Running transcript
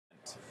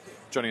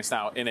Joining us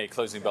now in a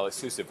Closing Bell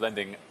exclusive,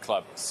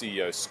 LendingClub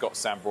CEO Scott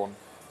Sanborn.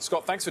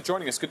 Scott, thanks for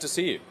joining us. Good to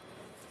see you.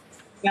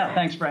 Yeah,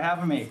 thanks for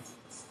having me.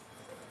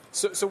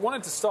 So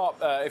wanted to start,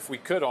 if we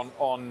could,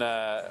 on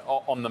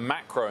the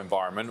macro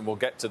environment, and we'll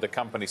get to the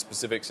company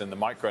specifics and the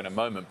micro in a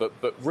moment. But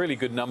really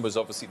good numbers,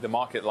 obviously, the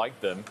market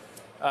liked them.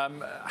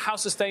 How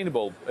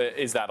sustainable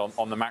is that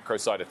on the macro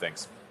side of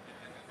things?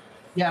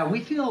 Yeah, we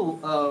feel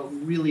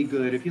really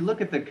good. If you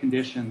look at the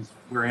conditions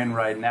we're in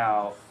right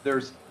now,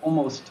 there's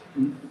almost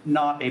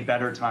not a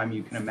better time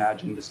you can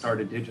imagine to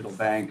start a digital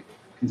bank.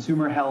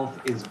 Consumer health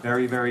is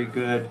very, very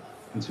good.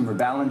 Consumer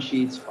balance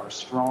sheets are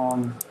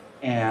strong.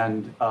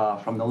 And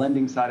from the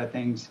lending side of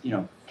things,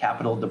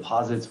 capital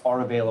deposits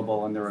are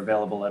available, and they're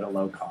available at a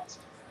low cost.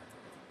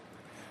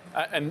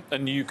 And are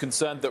you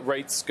concerned that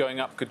rates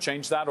going up could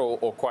change that,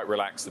 or quite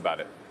relaxed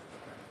about it?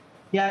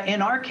 Yeah,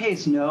 in our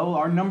case, no.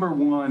 Our number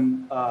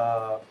one,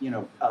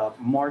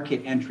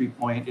 market entry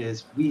point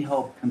is we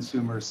help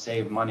consumers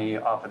save money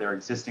off of their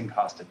existing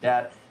cost of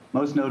debt,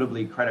 most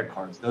notably credit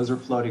cards. Those are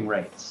floating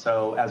rates.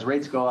 So as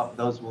rates go up,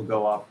 those will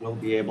go up. We'll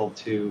be able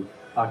to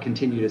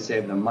continue to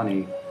save them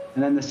money.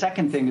 And then the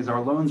second thing is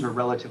our loans are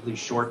relatively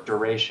short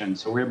duration,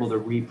 so we're able to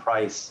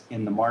reprice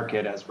in the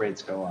market as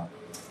rates go up.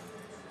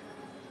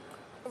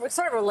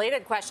 Sort of a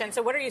related question.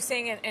 So what are you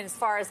seeing as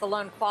far as the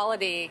loan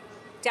quality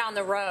down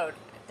the road,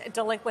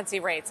 delinquency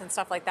rates and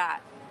stuff like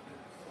that?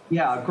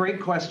 Yeah, great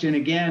question.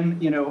 Again,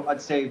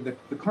 I'd say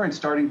the current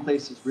starting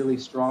place is really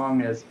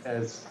strong. As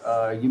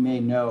you may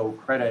know,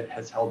 credit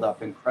has held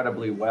up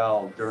incredibly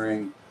well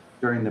during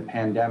the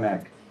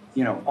pandemic.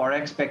 Our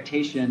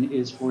expectation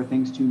is for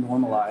things to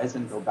normalize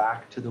and go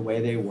back to the way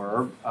they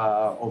were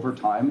over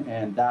time,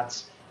 and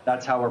that's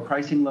how we're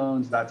pricing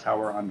loans. That's how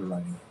we're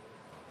underwriting.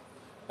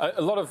 A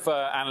lot of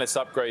analyst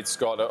upgrades,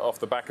 Scott, off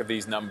the back of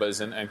these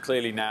numbers, and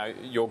clearly now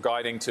you're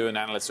guiding to, and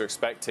analysts are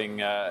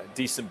expecting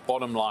decent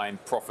bottom line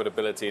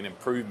profitability and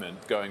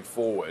improvement going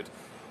forward.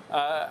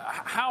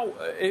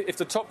 If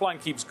the top line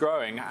keeps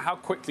growing, how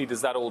quickly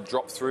does that all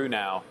drop through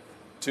now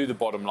to the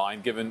bottom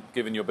line,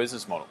 given your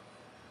business model?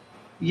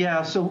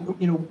 Yeah, so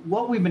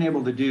what we've been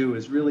able to do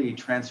is really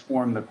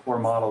transform the core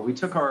model. We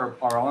took our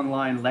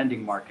online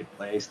lending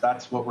marketplace.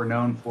 That's what we're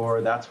known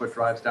for. That's what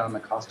drives down the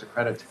cost of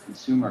credit to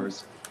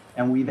consumers.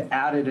 And we've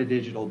added a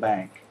digital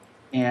bank.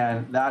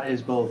 And that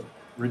is both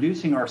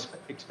reducing our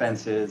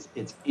expenses,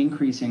 it's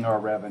increasing our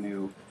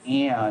revenue,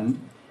 and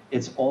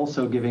it's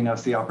also giving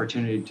us the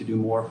opportunity to do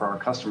more for our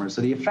customers.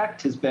 So the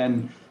effect has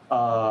been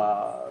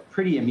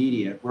pretty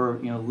immediate.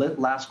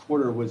 Last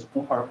quarter was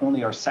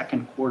only our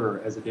second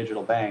quarter as a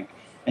digital bank.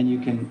 And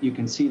you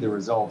can see the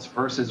results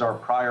versus our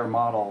prior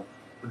model.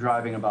 We're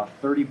driving about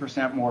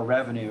 30% more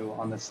revenue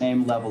on the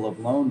same level of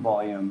loan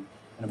volume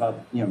and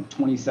about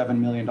 $27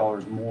 million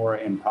more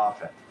in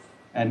profit.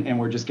 And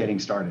we're just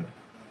getting started.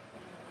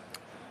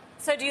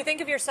 So do you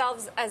think of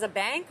yourselves as a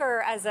bank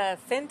or as a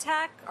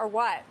fintech or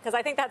what? Because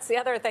I think that's the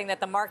other thing that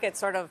the market's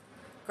sort of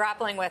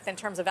grappling with in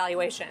terms of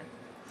valuation.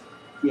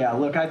 Yeah,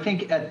 look, I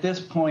think at this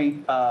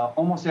point,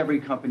 almost every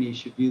company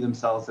should view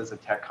themselves as a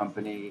tech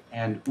company.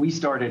 And we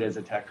started as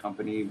a tech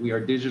company. We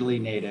are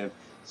digitally native.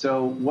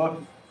 So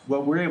what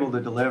we're able to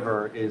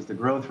deliver is the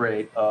growth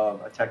rate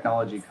of a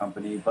technology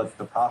company, but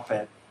the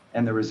profit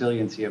and the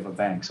resiliency of a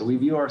bank. So we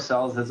view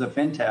ourselves as a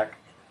fintech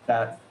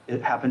that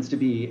it happens to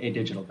be a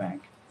digital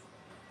bank.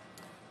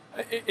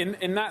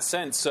 In that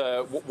sense,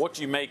 what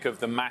do you make of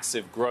the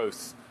massive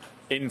growth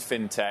in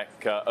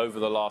fintech over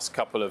the last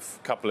couple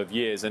of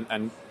years?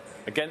 And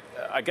again,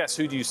 I guess,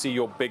 who do you see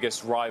your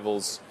biggest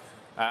rivals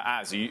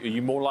as? Are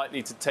you more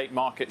likely to take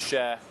market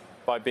share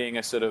by being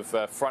a sort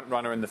of front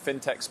runner in the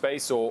fintech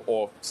space,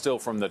 or still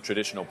from the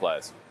traditional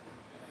players?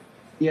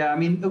 Yeah,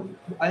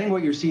 I think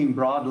what you're seeing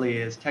broadly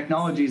is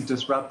technology's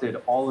disrupted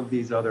all of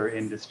these other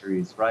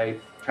industries, right?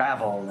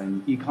 Travel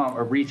and e-com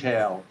or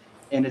retail,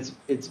 and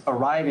it's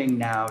arriving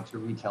now to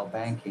retail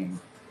banking.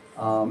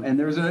 And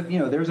there's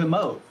a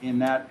moat in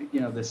that,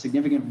 the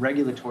significant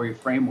regulatory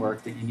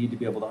framework that you need to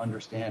be able to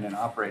understand and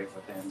operate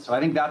within. So I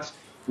think that's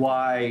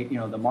why,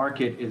 the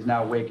market is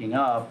now waking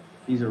up.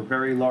 These are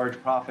very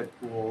large profit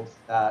pools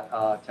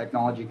that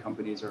technology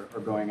companies are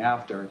going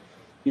after.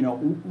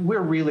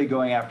 We're really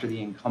going after the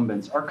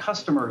incumbents. Our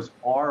customers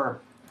are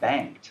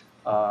banked.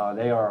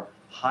 They are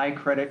high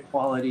credit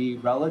quality,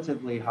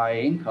 relatively high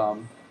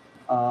income,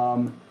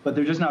 but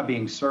they're just not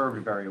being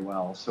served very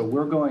well. So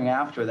we're going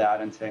after that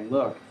and saying,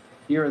 look,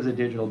 here is a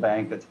digital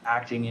bank that's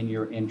acting in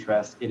your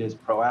interest. It is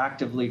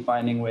proactively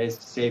finding ways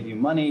to save you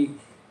money.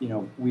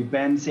 We've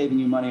been saving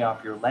you money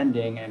off your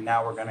lending, and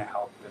now we're going to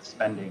help with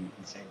spending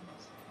and savings.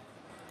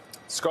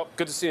 Scott,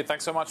 good to see you.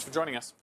 Thanks so much for joining us.